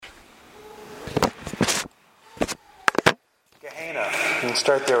And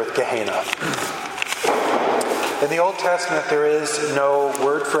start there with Gehenna. In the Old Testament, there is no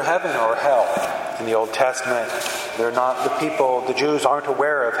word for heaven or hell. In the Old Testament, the Jews aren't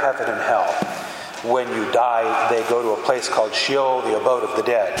aware of heaven and hell. When you die, they go to a place called Sheol, the abode of the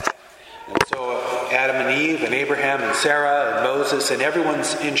dead. And so Adam and Eve and Abraham and Sarah and Moses and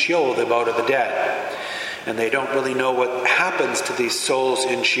everyone's in Sheol, the abode of the dead. And they don't really know what happens to these souls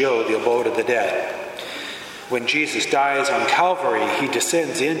in Sheol, the abode of the dead. When Jesus dies on Calvary, he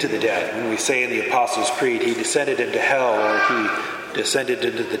descends into the dead. When we say in the Apostles' Creed, he descended into hell, or he descended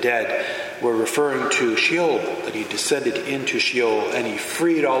into the dead, we're referring to Sheol, that he descended into Sheol, and he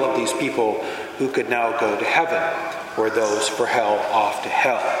freed all of these people who could now go to heaven, or those for hell off to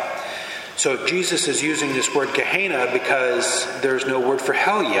hell. So Jesus is using this word Gehenna because there's no word for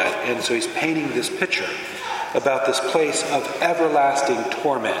hell yet, and so he's painting this picture about this place of everlasting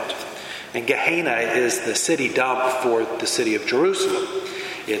torment. And Gehenna is the city dump for the city of Jerusalem.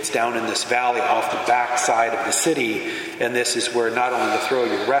 It's down in this valley off the back side of the city, and this is where not only you throw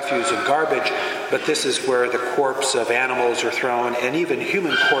your refuse and garbage, but this is where the corpse of animals are thrown, and even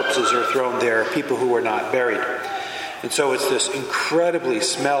human corpses are thrown there, people who are not buried. And so it's this incredibly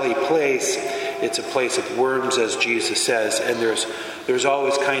smelly place. It's a place of worms, as Jesus says, and there's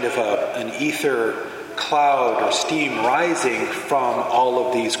always kind of an ether cloud or steam rising from all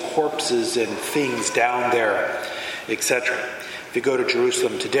of these corpses and things down there, etc. If you go to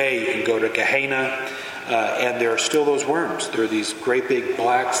Jerusalem today, you can go to Gehenna, and there are still those worms. There are these great big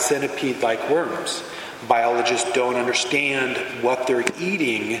black centipede-like worms. Biologists don't understand what they're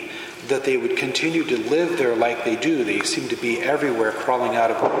eating, that they would continue to live there like they do. They seem to be everywhere, crawling out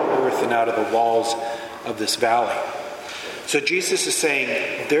of the earth and out of the walls of this valley. So Jesus is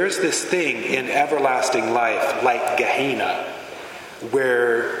saying there's this thing in everlasting life, like Gehenna,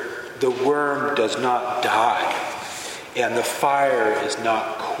 where the worm does not die and the fire is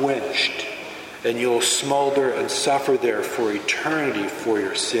not quenched, and you'll smolder and suffer there for eternity for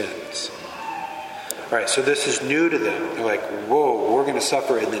your sins. All right, so this is new to them. They're like, whoa, we're going to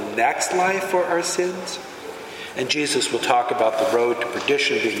suffer in the next life for our sins? And Jesus will talk about the road to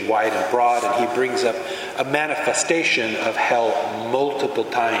perdition being wide and broad, and he brings up a manifestation of hell multiple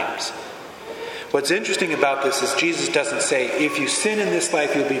times. What's interesting about this is Jesus doesn't say, if you sin in this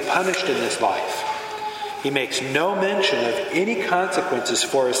life, you'll be punished in this life. He makes no mention of any consequences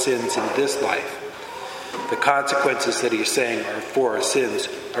for our sins in this life. The consequences that he's saying are for our sins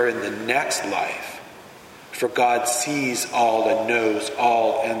are in the next life. For God sees all and knows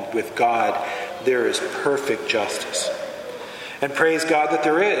all, and with God there is perfect justice. And praise God that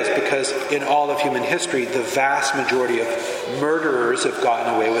there is, because in all of human history, the vast majority of murderers have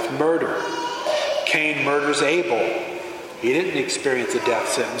gotten away with murder. Cain murders Abel. He didn't experience a death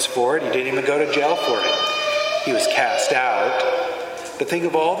sentence for it. He didn't even go to jail for it. He was cast out. But think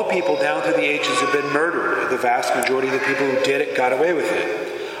of all the people down through the ages who have been murdered. The vast majority of the people who did it got away with it.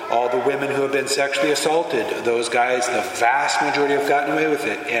 All the women who have been sexually assaulted, those guys, the vast majority have gotten away with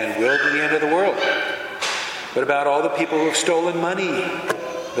it and will to the end of the world. What about all the people who have stolen money?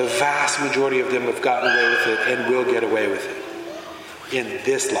 The vast majority of them have gotten away with it and will get away with it in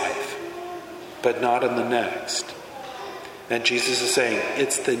this life, but not in the next. And Jesus is saying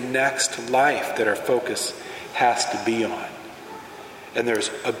it's the next life that our focus has to be on. And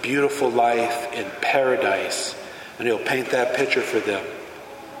there's a beautiful life in paradise, and he'll paint that picture for them.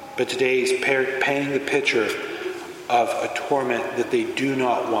 But today he's painting the picture of a torment that they do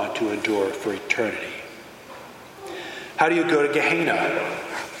not want to endure for eternity. How do you go to Gehenna?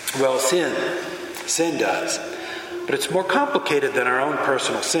 Well, sin does. But it's more complicated than our own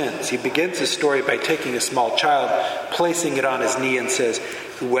personal sins. He begins his story by taking a small child, placing it on his knee, and says,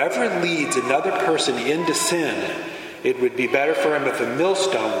 whoever leads another person into sin, it would be better for him if a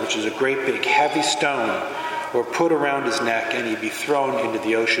millstone, which is a great big heavy stone, were put around his neck and he'd be thrown into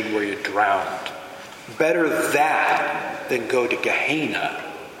the ocean where he'd drowned. Better that than go to Gehenna.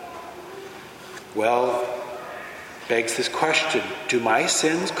 Well, begs this question, do my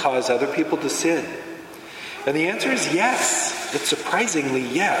sins cause other people to sin? And the answer is yes. It's surprisingly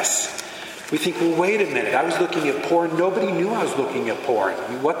yes. We think, well, wait a minute. I was looking at porn. Nobody knew I was looking at porn. I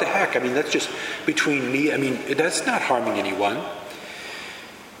mean, what the heck? I mean, that's just between me. I mean, that's not harming anyone.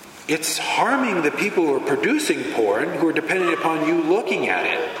 It's harming the people who are producing porn, who are dependent upon you looking at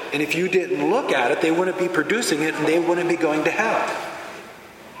it. And if you didn't look at it, they wouldn't be producing it and they wouldn't be going to hell.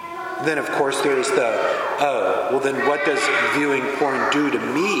 Then, of course, there's then what does viewing porn do to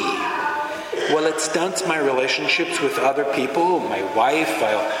me? Well, it stunts my relationships with other people, my wife.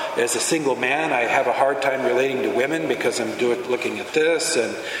 As a single man, I have a hard time relating to women because I'm looking at this,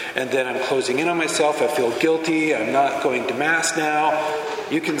 and then I'm closing in on myself. I feel guilty. I'm not going to Mass now.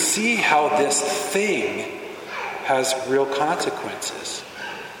 You can see how this thing has real consequences.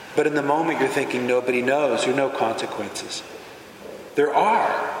 But in the moment you're thinking nobody knows, there are no consequences. There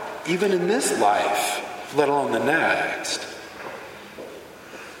are, even in this life, let alone the next.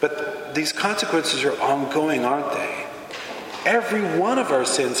 But these consequences are ongoing, aren't they? Every one of our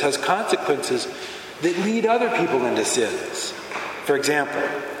sins has consequences that lead other people into sins. For example,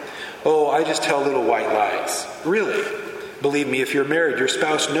 I just tell little white lies. Really? Believe me, if you're married, your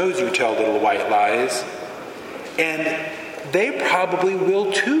spouse knows you tell little white lies. And they probably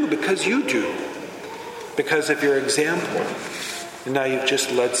will too, because you do. Because of your example. And now you've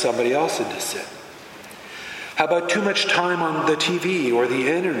just led somebody else into sin. How about too much time on the TV or the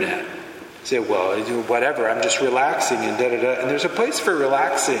internet? Say, well, whatever, I'm just relaxing and da-da-da. And there's a place for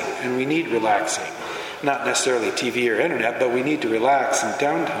relaxing, and we need relaxing. Not necessarily TV or internet, but we need to relax and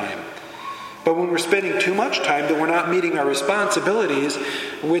downtime. But when we're spending too much time, then we're not meeting our responsibilities,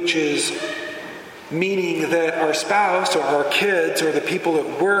 which is meaning that our spouse or our kids or the people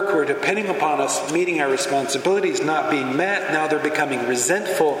at work who are depending upon us meeting our responsibilities not being met. Now they're becoming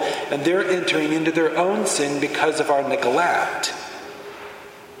resentful, and they're entering into their own sin because of our neglect.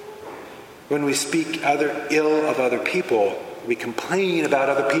 When we speak ill of other people, we complain about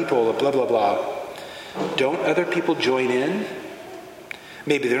other people, blah, blah, blah. Don't other people join in?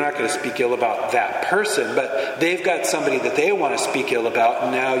 Maybe they're not going to speak ill about that person, but they've got somebody that they want to speak ill about,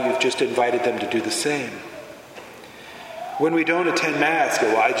 and now you've just invited them to do the same. When we don't attend Mass,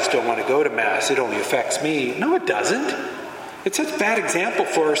 I just don't want to go to Mass. It only affects me. No, it doesn't. It's such a bad example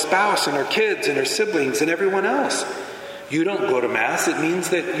for our spouse and our kids and our siblings and everyone else. You don't go to Mass, it means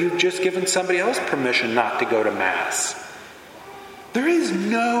that you've just given somebody else permission not to go to Mass. There is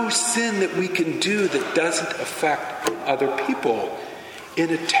no sin that we can do that doesn't affect other people in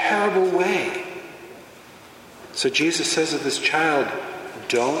a terrible way. So Jesus says of this child,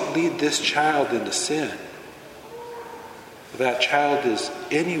 don't lead this child into sin. That child is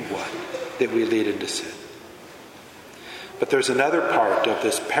anyone that we lead into sin. But there's another part of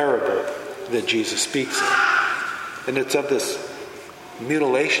this parable that Jesus speaks of, and it's of this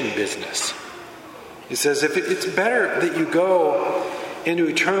mutilation business. He says, if it's better that you go into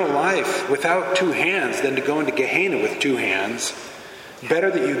eternal life without two hands than to go into Gehenna with two hands.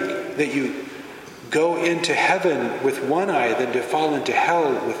 Better that you go into heaven with one eye than to fall into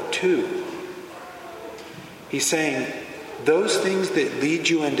hell with two. He's saying those things that lead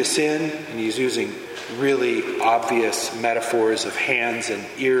you into sin, and he's using really obvious metaphors of hands and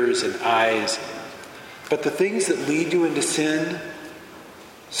ears and eyes, but the things that lead you into sin,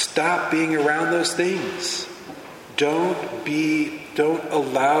 stop being around those things. Don't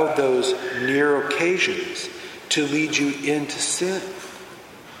allow those near occasions to lead you into sin.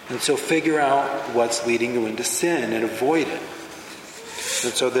 And so figure out what's leading you into sin and avoid it.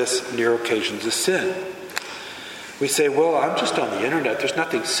 And so this near occasions of sin. We say, well, I'm just on the internet. There's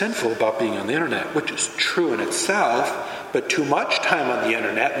nothing sinful about being on the internet, which is true in itself. But too much time on the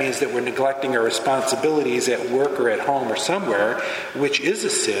internet means that we're neglecting our responsibilities at work or at home or somewhere, which is a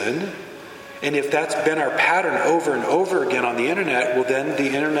sin. And if that's been our pattern over and over again on the internet, well, then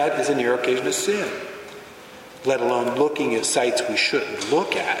the internet is a near occasion of sin. Let alone looking at sites we shouldn't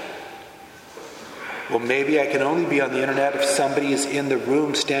look at. Well, maybe I can only be on the internet if somebody is in the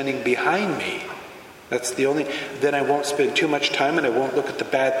room standing behind me. Then I won't spend too much time and I won't look at the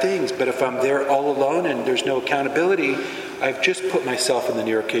bad things. But if I'm there all alone and there's no accountability, I've just put myself in the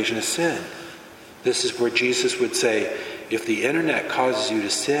near occasion of sin. This is where Jesus would say, if the internet causes you to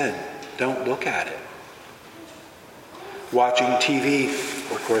sin, don't look at it. Watching TV,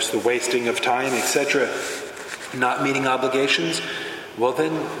 of course, the wasting of time, etc., not meeting obligations, well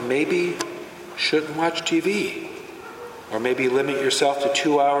then maybe shouldn't watch TV. Or maybe limit yourself to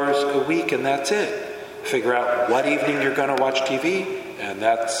 2 hours a week and that's it. Figure out what evening you're going to watch TV and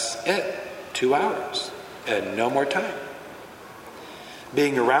that's it. 2 hours and no more time.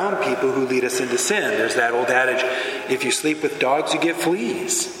 Being around people who lead us into sin. There's that old adage, if you sleep with dogs, you get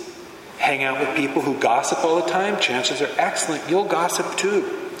fleas. Hang out with people who gossip all the time, chances are excellent you'll gossip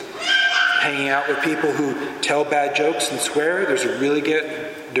too. Hanging out with people who tell bad jokes and swear, there's a real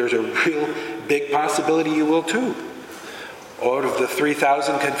big possibility you will too. Out of the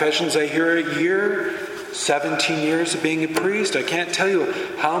 3,000 confessions I hear a year, 17 years of being a priest, I can't tell you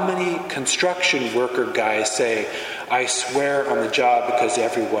how many construction worker guys say, I swear on the job because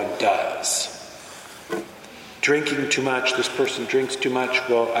everyone does. Drinking too much, this person drinks too much,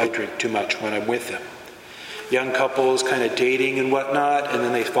 well, I drink too much when I'm with them. Young couples kind of dating and whatnot, and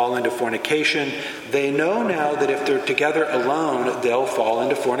then they fall into fornication. They know now that if they're together alone, they'll fall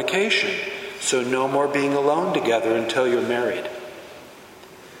into fornication. So no more being alone together until you're married.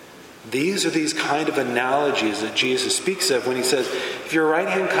 These are these kind of analogies that Jesus speaks of when he says, if your right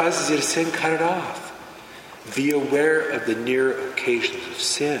hand causes you to sin, cut it off. Be aware of the near occasions of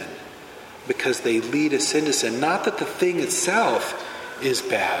sin, because they lead us into sin. Not that the thing itself is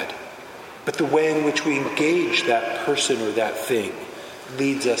bad, but the way in which we engage that person or that thing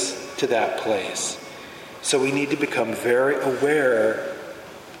leads us to that place. So we need to become very aware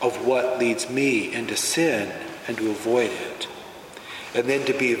of what leads me into sin and to avoid it. And then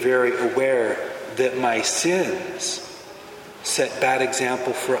to be very aware that my sins set bad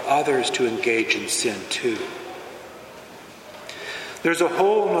example for others to engage in sin too. There's a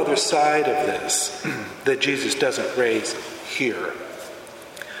whole other side of this that Jesus doesn't raise here.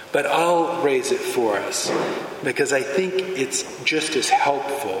 But I'll raise it for us because I think it's just as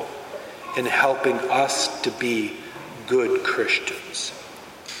helpful in helping us to be good Christians.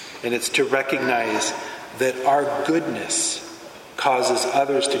 And it's to recognize that our goodness causes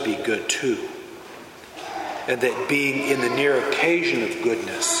others to be good too. And that being in the near occasion of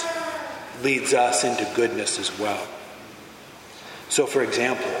goodness leads us into goodness as well. So, for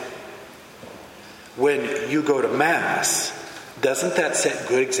example, when you go to Mass, doesn't that set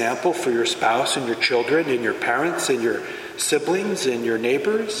good example for your spouse and your children and your parents and your siblings and your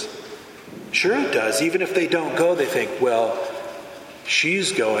neighbors? Sure it does. Even if they don't go, they think, well,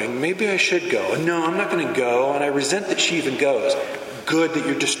 she's going, maybe I should go. No, I'm not going to go, and I resent that she even goes. Good that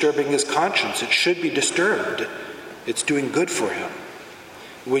you're disturbing his conscience. It should be disturbed. It's doing good for him.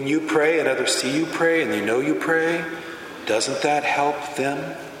 When you pray and others see you pray and they know you pray, doesn't that help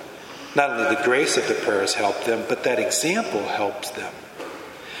them? Not only the grace of the prayers help them, but that example helps them.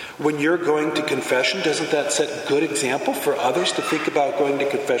 When you're going to confession, doesn't that set good example for others to think about going to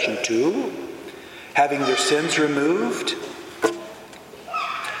confession too? Having their sins removed?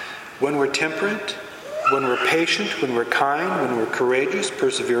 When we're temperate, when we're patient, when we're kind, when we're courageous,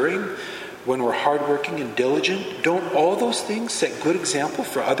 persevering, when we're hardworking and diligent, don't all those things set good example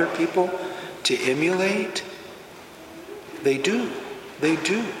for other people to emulate? They do. They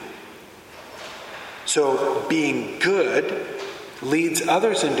do. So being good leads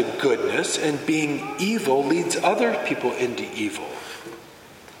others into goodness, and being evil leads other people into evil.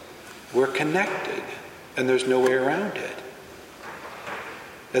 We're connected, and there's no way around it.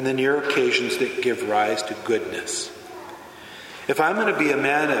 And the near occasions that give rise to goodness. If I'm going to be a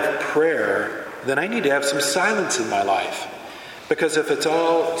man of prayer, then I need to have some silence in my life. Because if it's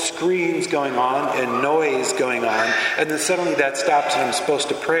all screens going on and noise going on, and then suddenly that stops and I'm supposed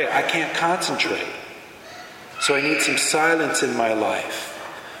to pray, I can't concentrate. So I need some silence in my life.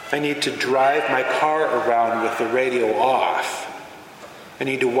 I need to drive my car around with the radio off. I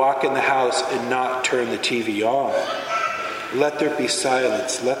need to walk in the house and not turn the TV on. Let there be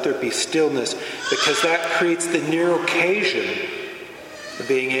silence. Let there be stillness, because that creates the near occasion of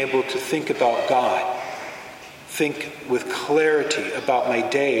being able to think about God. Think with clarity about my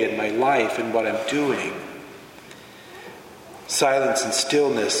day and my life and what I'm doing. Silence and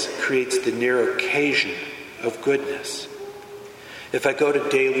stillness creates the near occasion of goodness. If I go to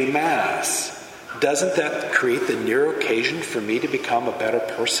daily Mass, doesn't that create the near occasion for me to become a better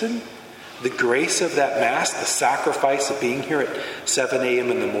person? The grace of that Mass, the sacrifice of being here at 7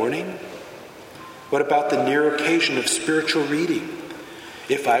 a.m. in the morning? What about the near occasion of spiritual reading?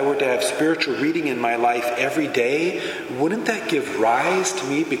 If I were to have spiritual reading in my life every day, wouldn't that give rise to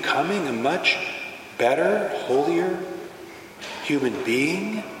me becoming a much better, holier human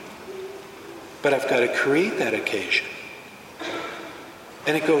being? But I've got to create that occasion.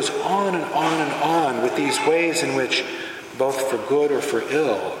 And it goes on and on and on with these ways in which, both for good or for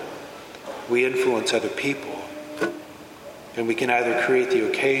ill, we influence other people. And we can either create the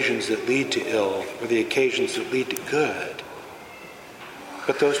occasions that lead to ill or the occasions that lead to good.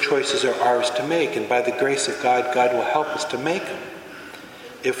 But those choices are ours to make, and by the grace of God, God will help us to make them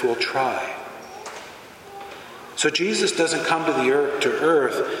if we'll try. So Jesus doesn't come to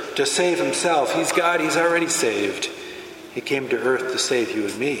earth to save himself. He's God. He's already saved. He came to earth to save you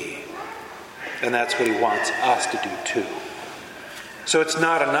and me. And that's what he wants us to do too. So it's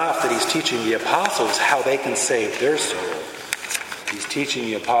not enough that he's teaching the apostles how they can save their soul. He's teaching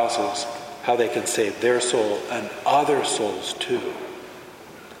the apostles how they can save their soul and other souls too.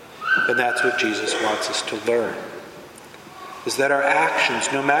 And that's what Jesus wants us to learn. Is that our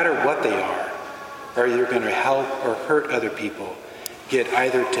actions, no matter what they are either going to help or hurt other people, get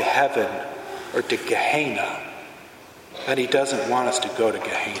either to heaven or to Gehenna, And he doesn't want us to go to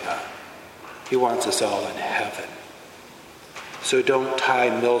Gehenna. He wants us all in heaven. So don't tie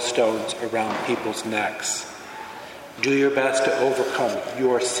millstones around people's necks. Do your best to overcome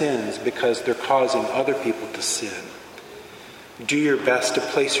your sins because they're causing other people to sin. Do your best to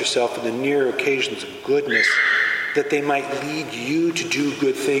place yourself in the near occasions of goodness that they might lead you to do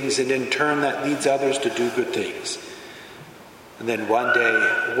good things, and in turn that leads others to do good things. And then one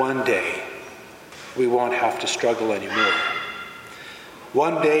day, we won't have to struggle anymore.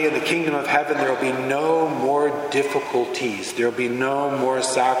 One day in the kingdom of heaven, there will be no more difficulties. There will be no more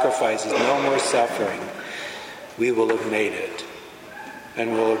sacrifices, no more suffering. We will have made it,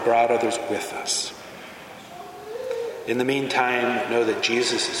 and we'll have brought others with us. In the meantime, know that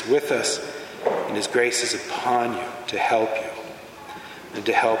Jesus is with us, and his grace is upon you to help you, and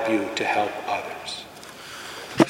to help you to help others.